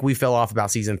because I think we fell off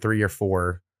about season 3 or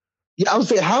 4. Yeah, I was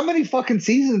saying, how many fucking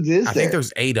seasons is there? I think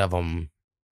there's 8 of them.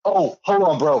 Oh, hold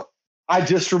on, bro. I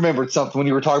just remembered something when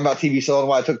you were talking about TV, so I don't know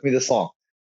why it took me this long.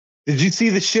 Did you see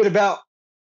the shit about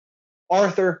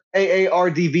Arthur,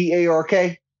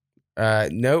 Aardvark?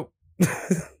 Nope.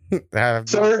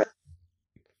 Sir,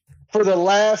 for the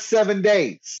last 7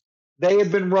 days, they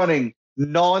have been running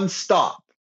nonstop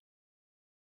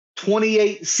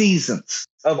 28 seasons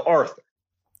of Arthur.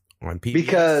 On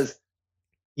PBS?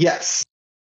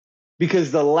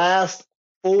 Because the last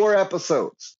 4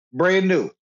 episodes, brand new.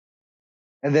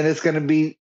 And then it's going to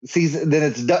be season, then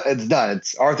it's done.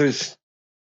 It's Arthur's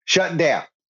shutting down.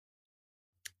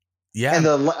 Yeah. And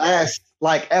the last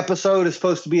episode is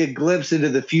supposed to be a glimpse into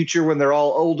the future when they're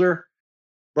all older.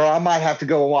 Bro, I might have to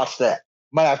go and watch that.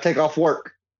 Might have to take off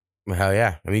work. Hell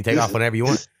yeah. I mean, take off whenever you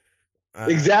want.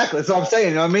 Exactly. That's what I'm saying.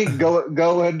 You know what I mean?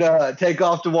 Go and take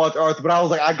off to watch Arthur. But I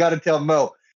was like, I got to tell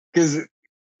Mo because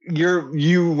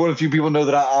you one of the few people know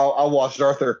that I watched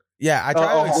Arthur. Yeah, I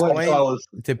try to explain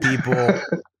to people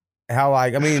how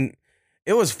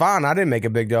it was fine. I didn't make a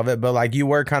big deal of it, but you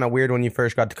were kind of weird when you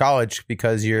first got to college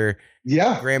because your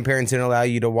grandparents didn't allow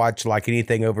you to watch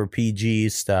anything over PG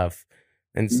stuff.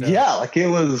 And so it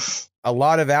was a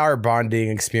lot of our bonding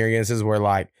experiences were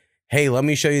like, hey, let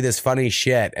me show you this funny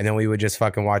shit. And then we would just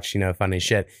fucking watch, funny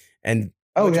shit. And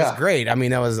which was great. I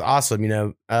mean, that was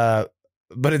awesome, but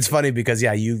it's funny because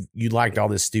you liked all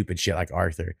this stupid shit like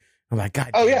Arthur. I'm like, God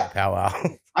damn, powwow.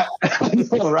 I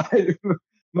know, right?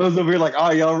 Most of you are like,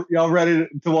 oh, y'all ready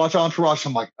to watch Entourage?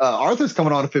 I'm like, Arthur's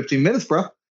coming on in 15 minutes, bro.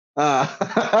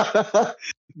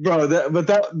 Bro,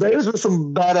 there's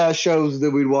some badass shows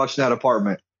that we'd watch in that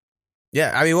apartment.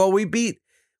 Yeah, I mean, well, we beat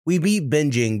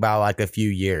binging by like a few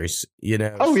years, you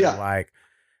know. Oh, yeah. Like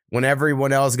when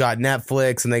everyone else got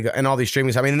Netflix and all these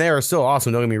streamings. I mean, they are still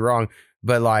awesome. Don't get me wrong,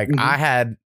 but like Mhm. I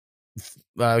had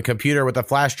a computer with a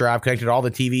flash drive connected to all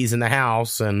the TVs in the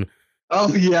house, and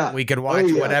Oh yeah. we could watch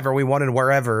yeah. whatever we wanted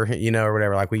wherever, you know, or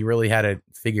whatever. Like we really had it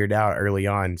figured out early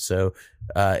on, so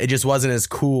it just wasn't as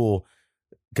cool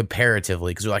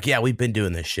comparatively because we're like, yeah, we've been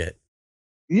doing this shit.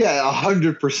 Yeah,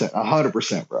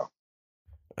 100%, bro.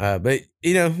 But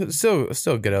you know,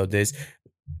 still good old days.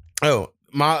 Oh,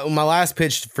 my last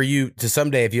pitch for you to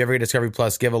someday, if you ever get Discovery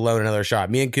Plus, give Alone another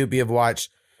shot. Me and Koopy have watched.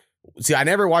 See, I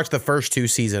never watched the first 2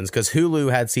 seasons because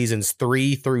Hulu had seasons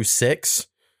 3 through 6,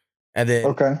 and then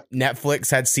Okay. Netflix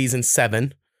had season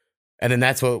 7, and then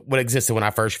that's what existed when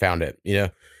I first found it. You know,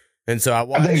 and so I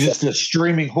watched. I think it's just a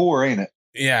streaming whore, ain't it?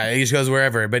 Yeah, it just goes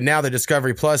wherever. But now the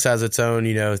Discovery Plus has its own,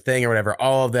 you know, thing or whatever.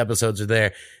 All of the episodes are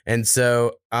there. And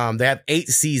so they have 8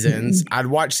 seasons. I'd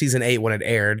watch season 8 when it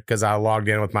aired because I logged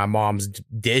in with my mom's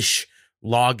Dish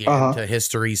login to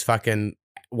History's fucking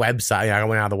website. I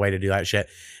went out of the way to do that shit.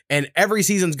 And every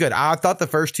season's good. I thought the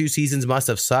first 2 seasons must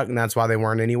have sucked, and that's why they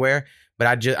weren't anywhere.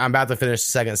 But I'm about to finish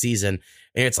the second season,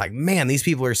 and it's like, man, these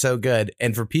people are so good.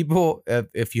 And for people,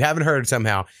 if you haven't heard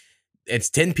somehow,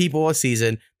 it's 10 people a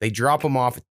season. They drop them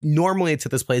off. Normally it's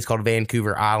at this place called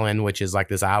Vancouver Island, which is like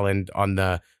this island on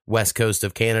the west coast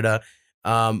of Canada.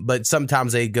 But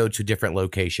sometimes they go to different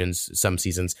locations some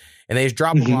seasons, and they just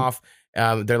drop them off.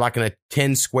 They're like in a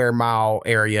 10 square mile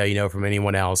area, you know, from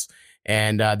anyone else.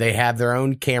 And they have their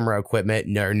own camera equipment,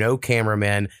 no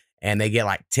cameramen, and they get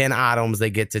like 10 items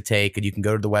they get to take. And you can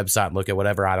go to the website and look at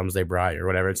whatever items they brought or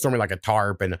whatever. It's normally like a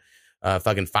tarp and a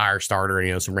fucking fire starter and,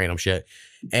 you know, some random shit.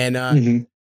 And then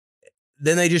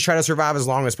they just try to survive as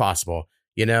long as possible,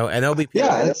 you know, and there'll be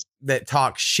people that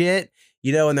talk shit,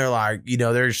 you know, and they're like, you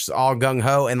know, they're just all gung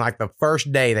ho. And like the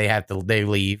first day they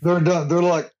leave. They're done. They're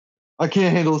like, I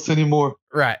can't handle this anymore.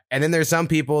 Right. And then there's some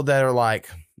people that are like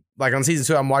on season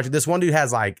 2, I'm watching this one dude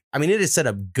has like, I mean, it is set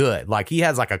up good. Like he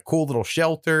has like a cool little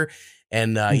shelter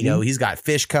and, you know, he's got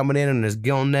fish coming in his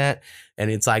gill net and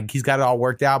it's like, he's got it all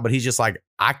worked out, but he's just like,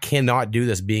 I cannot do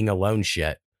this being alone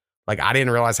shit. Like, I didn't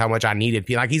realize how much I needed.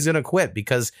 Like, he's going to quit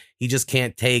because he just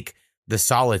can't take the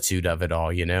solitude of it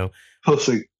all, you know?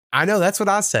 Pussy. I know. That's what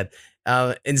I said.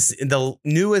 In the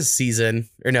newest season,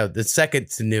 or no, the second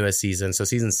to newest season, so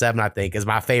season 7, I think, is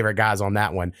my favorite guys on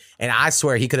that one. And I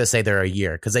swear he could have stayed there a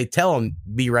year because they tell him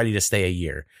be ready to stay a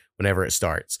year whenever it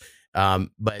starts. But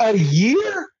a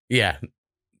year? Yeah.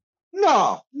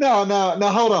 No.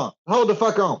 Hold on. Hold the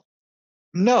fuck on.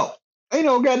 No. Ain't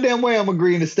no goddamn way I'm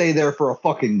agreeing to stay there for a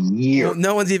fucking year.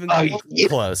 No one's even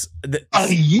close. A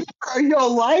year of your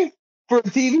life for a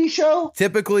TV show?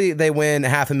 Typically, they win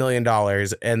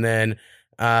 $500,000, and then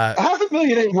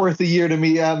 $500,000 ain't worth a year to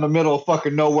me out in the middle of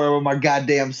fucking nowhere with my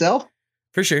goddamn self.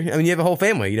 For sure. I mean, you have a whole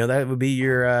family. You know, that would be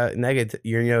your negative,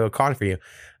 your con for you.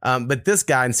 But this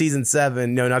guy in season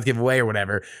 7, no, not to give away or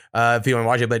whatever, if you want to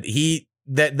watch it, but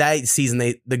that season,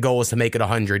 the goal is to make it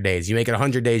 100 days. You make it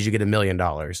 100 days, you get $1 million.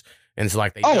 And so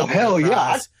like, oh hell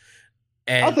yeah.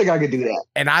 And I think I could do that.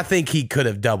 And I think he could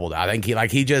have doubled. I think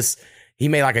he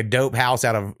made like a dope house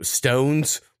out of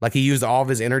stones. Like he used all of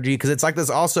his energy. Cause it's like this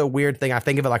also weird thing. I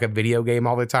think of it like a video game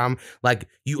all the time. Like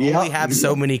you only have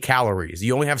so many calories.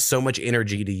 You only have so much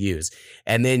energy to use.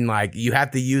 And then like you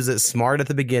have to use it smart at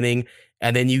the beginning.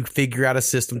 And then you figure out a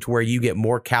system to where you get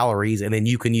more calories and then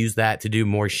you can use that to do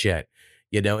more shit,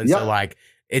 you know? And so like,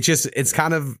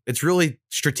 it's really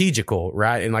strategical,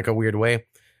 right? In like a weird way.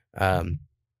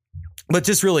 But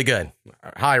just really good.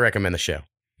 I highly recommend the show.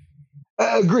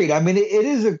 Agreed. I mean, it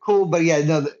is a cool, but yeah,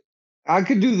 no, I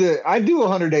do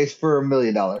 100 days for $1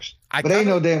 million, but ain't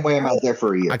no damn way I'm out there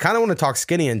for a year. I kind of want to talk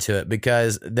Skinny into it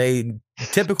because they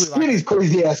typically Skinny's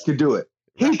crazy ass could do it.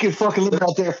 He could fucking live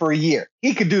out there for a year.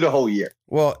 He could do the whole year.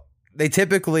 Well, they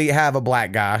typically have a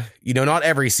black guy, you know, not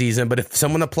every season, but if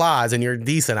someone applies and you're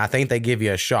decent, I think they give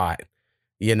you a shot,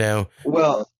 you know?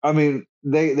 Well, I mean,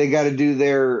 they got to do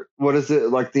their, what is it,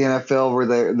 like the NFL where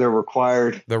they're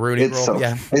required. The Rooney Rule, so,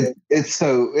 yeah. It's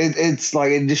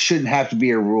like, it just shouldn't have to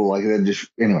be a rule. Like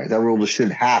that rule just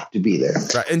shouldn't have to be there.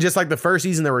 Right. And just like the first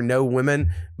season, there were no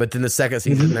women, but then the second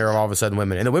season, there were all of a sudden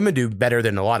women. And the women do better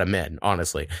than a lot of men,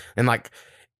 honestly. And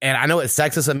I know it's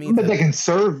sexist of me. But they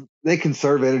can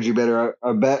serve energy better.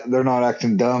 I bet they're not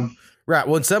acting dumb. Right.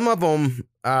 Well, some of them,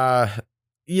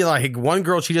 like one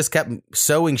girl, she just kept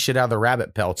sewing shit out of the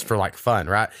rabbit pelts for like fun,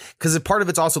 right? Because part of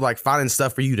it's also like finding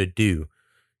stuff for you to do.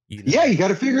 You know? Yeah, you got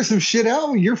to figure some shit out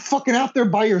when you're fucking out there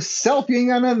by yourself. You ain't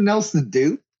got nothing else to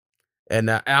do.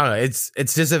 And I don't know. It's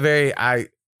just a very, I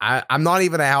I'm not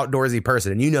even an outdoorsy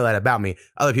person, and you know that about me.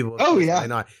 Other people, Oh, yeah. might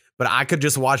not. But I could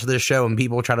just watch this show and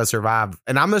people try to survive.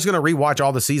 And I'm just going to rewatch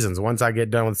all the seasons once I get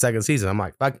done with the second season. I'm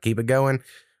like, fuck, keep it going.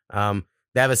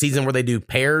 They have a season where they do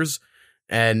pairs.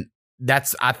 And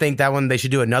I think that one, they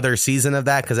should do another season of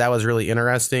that because that was really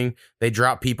interesting. They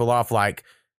drop people off like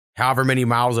however many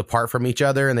miles apart from each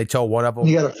other. And they tell one of them,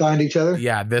 You got to find each other.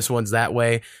 yeah, this one's that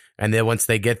way. And then once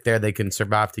they get there, they can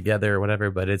survive together or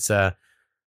whatever. But it's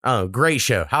great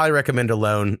show. Highly recommend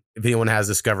Alone if anyone has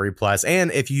Discovery Plus.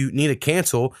 And if you need to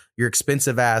cancel your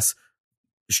expensive ass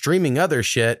streaming other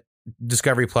shit,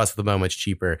 Discovery Plus at the moment's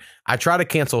cheaper. I tried to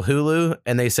cancel Hulu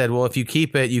and they said, well, if you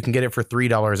keep it, you can get it for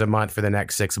 $3 a month for the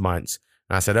next 6 months.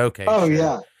 And I said, okay. Oh, sure.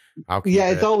 yeah. I'll keep Yeah,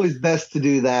 it's it. always best to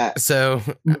do that. So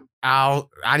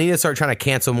I need to start trying to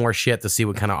cancel more shit to see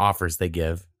what kind of offers they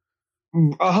give.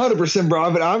 100%,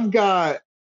 bro. But I've got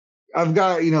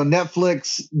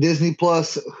Netflix, Disney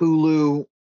Plus, Hulu,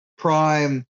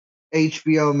 Prime,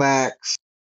 HBO Max,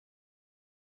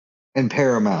 and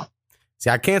Paramount. See,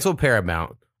 I canceled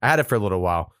Paramount. I had it for a little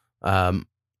while. And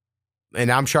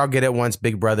I'm sure I'll get it once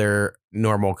Big Brother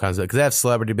normal comes up because I have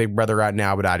Celebrity Big Brother right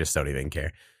now, but I just don't even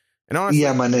care. And honestly,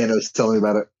 Yeah, my nana's telling me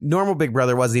about it. normal Big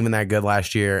Brother wasn't even that good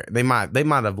last year. They might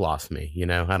have lost me,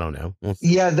 I don't know. We'll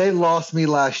see. Yeah, they lost me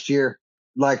last year,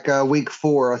 like week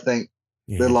 4, I think.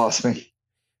 Yeah. They lost me.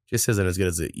 Just isn't as good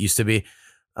as it used to be.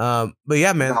 But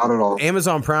yeah, man, Not at all.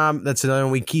 Amazon Prime, that's another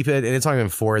one. We keep it, and it's not even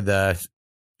for the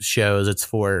shows. It's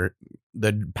for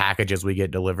the packages we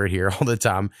get delivered here all the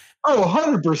time. Oh,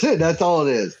 100%. That's all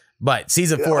it is. But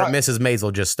season 4 Yeah, of Mrs.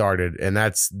 Maisel just started, and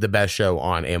that's the best show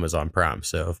on Amazon Prime.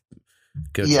 So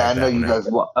go Yeah, I check know that you one out.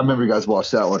 guys. I remember you guys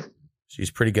watched that one.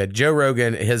 She's pretty good. Joe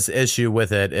Rogan, his issue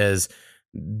with it is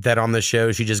that on the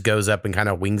show, she just goes up and kind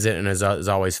of wings it and is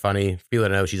always funny. People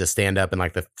know she's a stand-up in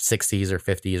like the 60s or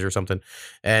 50s or something.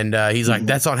 And he's like,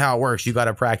 that's not how it works. You got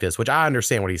to practice, which I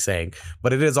understand what he's saying.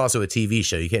 But it is also a TV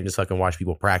show. You can't just fucking watch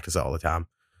people practice all the time,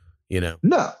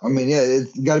 No, I mean, yeah,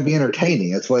 it's got to be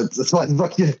entertaining. That's why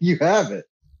you have it.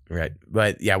 Right.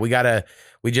 But yeah,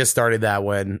 we just started that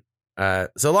one. So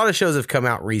a lot of shows have come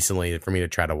out recently for me to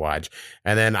try to watch.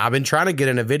 And then I've been trying to get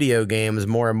into video games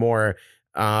more and more.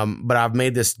 But I've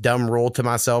made this dumb rule to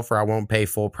myself where I won't pay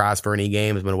full price for any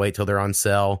games. I'm going to wait till they're on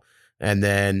sale. And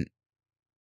then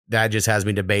that just has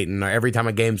me debating every time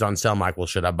a game's on sale. I'm like, well,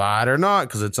 should I buy it or not?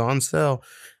 Cause it's on sale.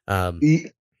 But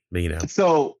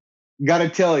So, got to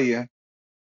tell you,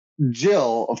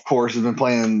 Jill, of course, has been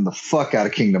playing the fuck out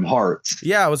of Kingdom Hearts.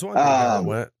 yeah, I was wondering how it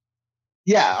went.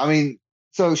 Yeah, I mean,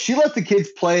 so she let the kids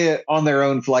play it on their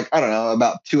own for like, I don't know,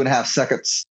 about 2.5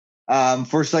 seconds.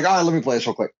 Before she's like, all right, let me play this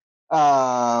real quick.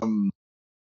 And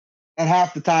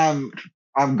half the time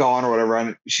I'm gone or whatever,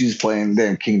 and she's playing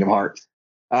damn Kingdom Hearts.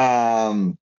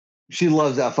 She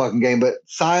loves that fucking game. But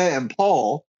Saya and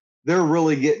Paul, they're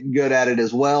really getting good at it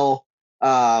as well.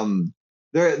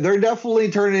 They're definitely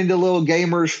turning into little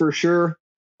gamers for sure.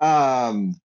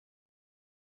 I'll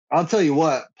tell you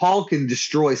what, Paul can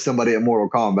destroy somebody at Mortal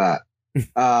Kombat.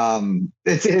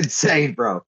 It's insane,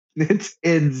 bro. It's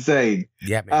insane.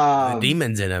 Yeah, man. The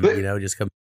demons in him, just come.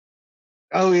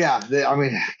 Oh yeah, God,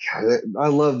 I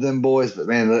love them boys, but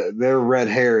man, their red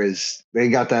hair they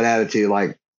got that attitude.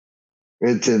 Like,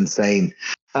 it's insane.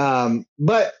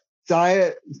 But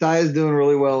Saya's doing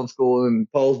really well in school,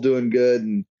 and Paul's doing good,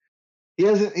 and he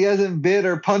hasn't bit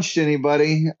or punched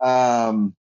anybody.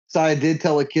 Saya did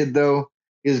tell a kid though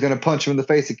he was going to punch him in the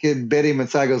face. The kid bit him, and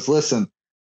Saya goes, "Listen,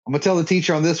 I'm gonna tell the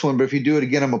teacher on this one, but if you do it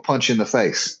again, I'm gonna punch you in the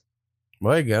face."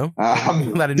 Well, there you go. I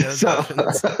didn't know those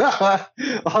options. I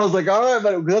was like, all right,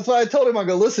 but that's why I told him, I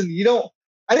go, listen,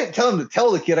 I didn't tell him to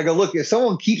tell the kid. I go, look, if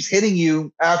someone keeps hitting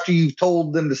you after you've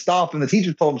told them to stop and the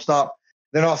teacher told them to stop,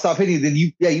 they're not stop hitting you, then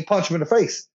you punch them in the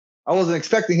face. I wasn't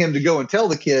expecting him to go and tell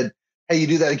the kid, hey, you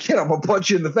do that again, I'm gonna punch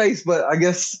you in the face. But I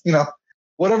guess,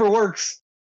 whatever works.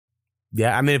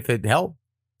 Yeah, I mean, if it helped,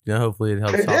 hopefully it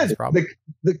helps solve this problem.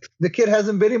 The kid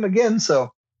hasn't bit him again,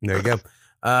 so there you go.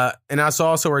 And I saw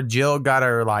also where Jill got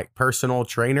her like personal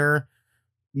trainer.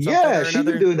 Yeah, she's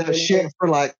been doing that shit for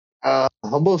like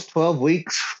almost 12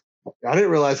 weeks. I didn't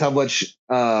realize how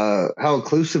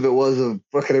inclusive it was of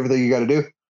fucking everything you got to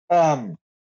do.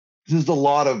 Just a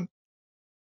lot of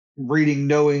reading,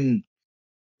 knowing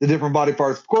the different body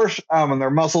parts, of course, and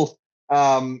their muscles,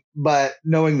 but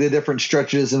knowing the different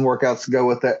stretches and workouts to go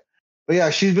with it. But yeah,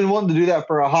 she's been wanting to do that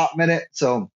for a hot minute.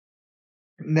 So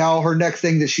now her next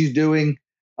thing that she's doing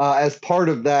as part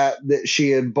of that she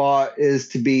had bought is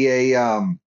to be a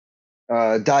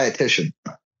dietitian.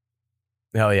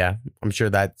 Hell yeah. I'm sure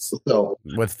that's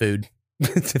with food.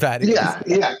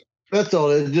 Yeah. That's all.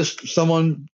 It's just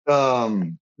someone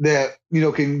that that,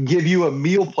 can give you a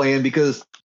meal plan, because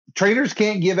trainers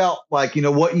can't give out like,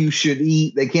 what you should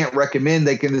eat. They can't recommend.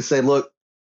 They can just say, look,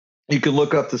 you can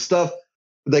look up the stuff,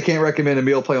 but they can't recommend a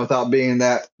meal plan without getting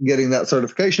that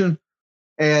certification.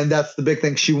 And that's the big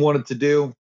thing she wanted to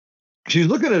do. She's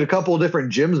looking at a couple of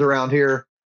different gyms around here.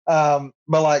 But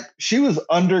like, she was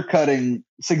undercutting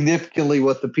significantly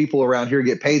what the people around here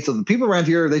get paid. So the people around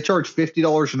here, they charge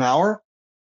 $50 an hour.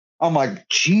 I'm like,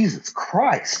 Jesus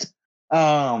Christ.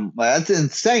 That's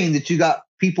insane that you got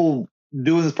people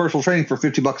doing this personal training for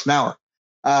 $50 an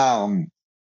hour.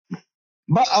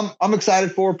 But I'm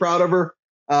excited for her, proud of her.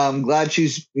 I'm glad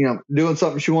she's, doing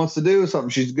something she wants to do, something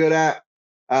she's good at.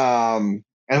 And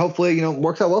hopefully,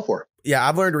 works out well for her. Yeah,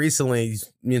 I've learned recently, you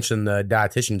mentioned the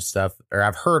dietitian stuff, or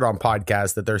I've heard on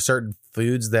podcasts that there's certain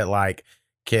foods that like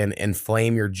can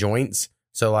inflame your joints.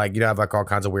 So like, I have like all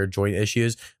kinds of weird joint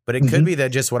issues, but it could be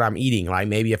that just what I'm eating. Like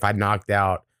maybe if I knocked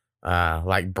out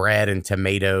like bread and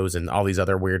tomatoes and all these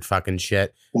other weird fucking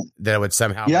shit, that it would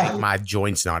somehow make my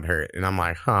joints not hurt. And I'm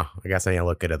like, I guess I need to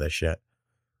look into this shit.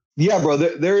 Yeah, bro.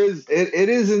 There is, it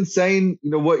is insane,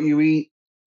 what you eat,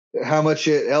 how much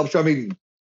it helps. I mean,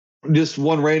 just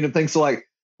one random thing. So like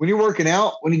when you're working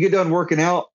out, when you get done working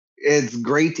out, it's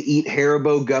great to eat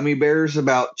Haribo gummy bears,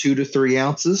 about 2 to 3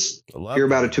 ounces. You're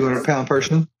about a 200-pound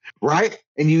person, right?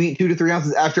 And you eat 2 to 3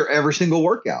 ounces after every single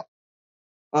workout.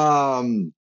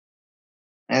 And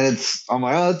I'm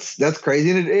like, oh, that's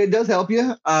crazy. And it does help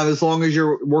you as long as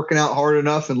you're working out hard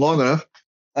enough and long enough.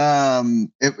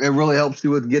 It really helps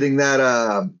you with getting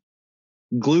that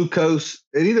glucose.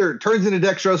 It either turns into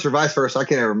dextrose or vice versa. I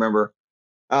can't even remember.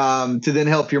 To then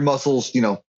help your muscles,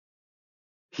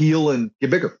 heal and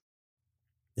get bigger.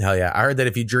 Hell yeah. I heard that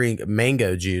if you drink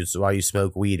mango juice while you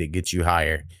smoke weed, it gets you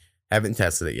higher. Haven't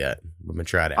tested it yet. I'm going to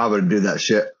try it out. I'm going to do that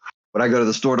shit. When I go to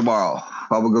the store tomorrow,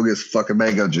 I will go get some fucking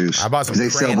mango juice. I bought some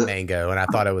cran mango, and I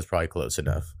thought it was probably close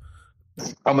enough.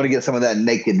 I'm going to get some of that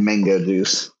naked mango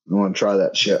juice. I want to try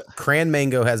that shit. Cran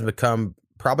mango has become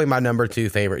probably my number 2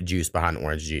 favorite juice behind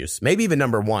orange juice. Maybe even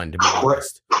number 1, to be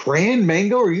honest. Cran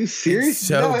mango? Are you serious? It's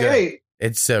so good. Hey.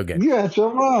 It's so good. You got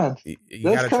your mind.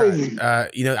 That's crazy.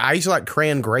 I used to like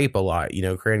cran grape a lot.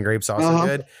 Cran grape's also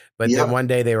good. But then one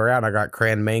day they were out, I got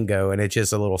cran mango, and it's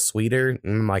just a little sweeter.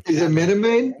 And I'm like, is it Minute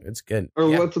Maid? It's good. Or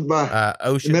what's it by?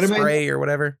 Ocean Minute Spray Maid? Or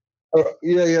whatever.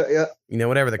 Yeah.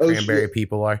 Whatever the cranberry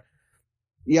people are.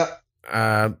 Yep.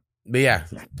 But yeah,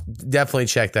 definitely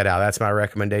check that out. That's my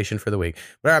recommendation for the week.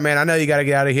 But all right, man, I know you got to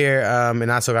get out of here.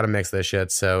 And I still got to mix this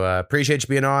shit. So appreciate you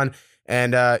being on.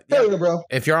 And bro.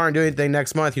 If you aren't doing anything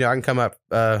next month, I can come up,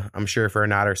 I'm sure, for a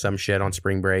night or some shit on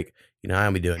spring break.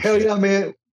 I'll be doing Hell shit. Yeah,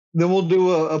 man. Then we'll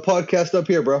do a podcast up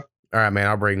here, bro. All right, man.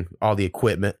 I'll bring all the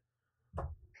equipment.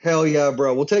 Hell yeah,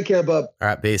 bro. We'll take care, bub. All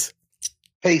right, peace.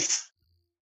 Peace.